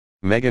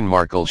Meghan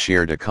Markle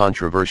shared a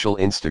controversial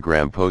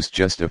Instagram post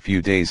just a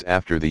few days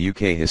after the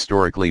UK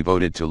historically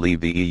voted to leave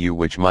the EU,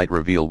 which might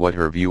reveal what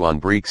her view on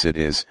BREXIT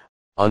is,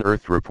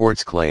 unearthed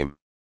reports claim.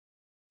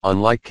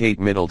 Unlike Kate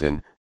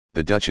Middleton,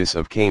 the Duchess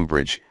of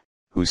Cambridge,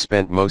 who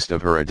spent most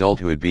of her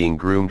adulthood being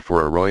groomed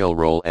for a royal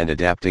role and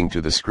adapting to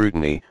the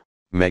scrutiny,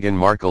 Meghan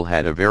Markle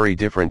had a very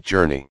different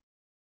journey.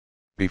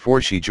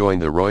 Before she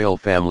joined the royal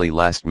family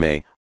last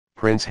May,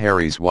 Prince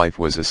Harry's wife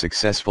was a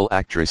successful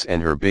actress,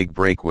 and her big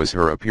break was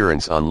her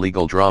appearance on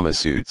legal drama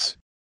Suits.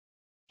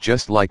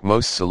 Just like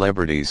most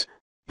celebrities,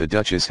 the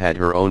Duchess had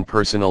her own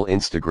personal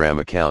Instagram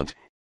account,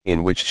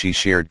 in which she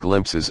shared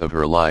glimpses of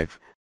her life,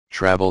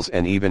 travels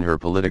and even her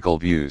political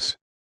views.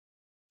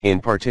 In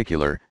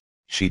particular,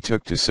 she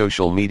took to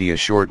social media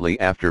shortly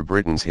after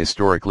Britons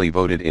historically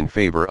voted in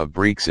favor of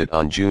BREXIT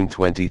on June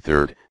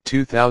 23,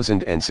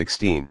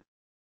 2016.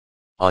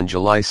 On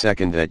July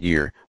 2 that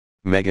year,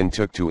 Meghan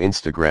took to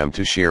Instagram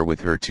to share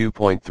with her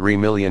 2.3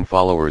 million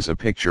followers a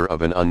picture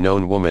of an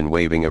unknown woman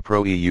waving a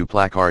pro-EU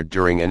placard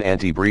during an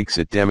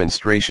anti-BREXIT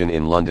demonstration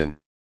in London.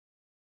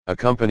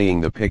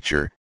 Accompanying the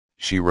picture,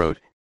 she wrote,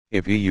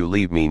 "If EU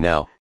leave me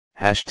now,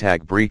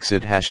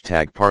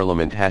 #BREXIT,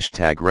 #Parliament,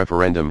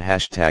 #referendum,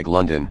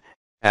 #London."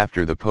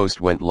 After the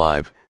post went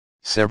live,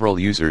 several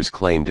users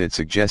claimed it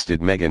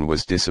suggested Meghan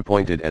was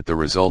disappointed at the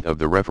result of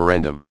the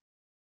referendum.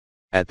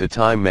 At the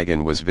time,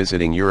 Meghan was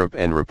visiting Europe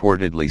and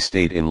reportedly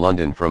stayed in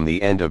London from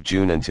the end of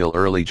June until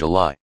early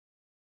July.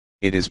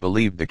 It is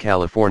believed the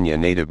California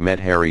native met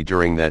Harry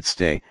during that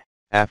stay,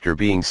 after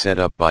being set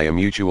up by a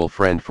mutual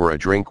friend for a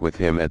drink with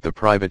him at the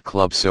private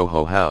club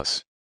Soho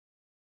House.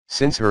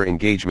 Since her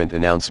engagement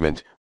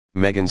announcement,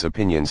 Meghan's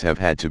opinions have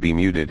had to be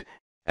muted,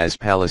 as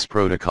palace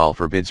protocol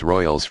forbids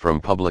royals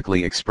from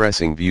publicly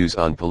expressing views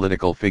on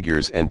political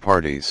figures and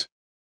parties.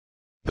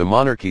 The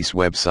monarchy's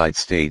website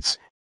states,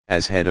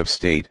 as head of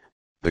state,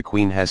 the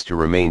Queen has to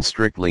remain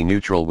strictly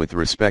neutral with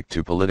respect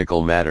to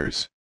political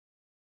matters.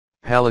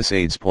 Palace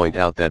aides point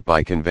out that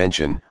by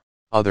convention,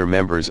 other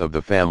members of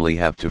the family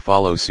have to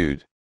follow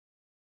suit.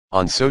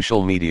 On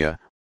social media,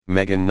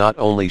 Meghan not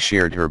only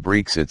shared her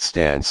BREXIT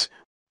stance,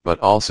 but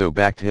also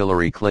backed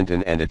Hillary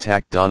Clinton and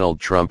attacked Donald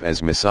Trump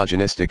as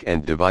misogynistic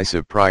and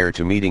divisive prior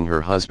to meeting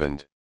her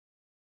husband.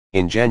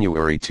 In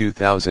January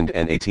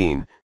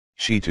 2018,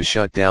 she too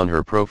shut down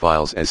her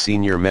profiles, as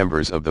senior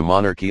members of the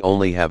monarchy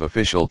only have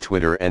official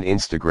Twitter and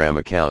Instagram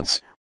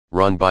accounts,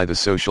 run by the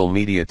social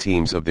media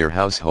teams of their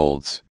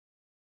households.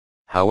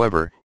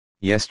 However,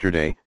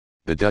 yesterday,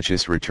 the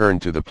Duchess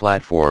returned to the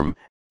platform,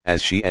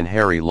 as she and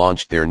Harry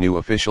launched their new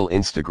official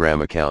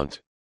Instagram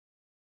account.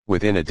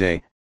 Within a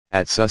day,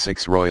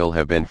 @Sussex Royal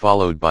have been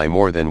followed by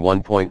more than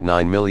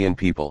 1.9 million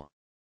people.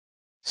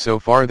 So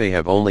far they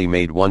have only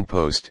made one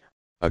post,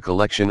 a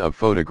collection of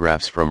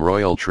photographs from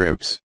royal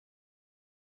trips.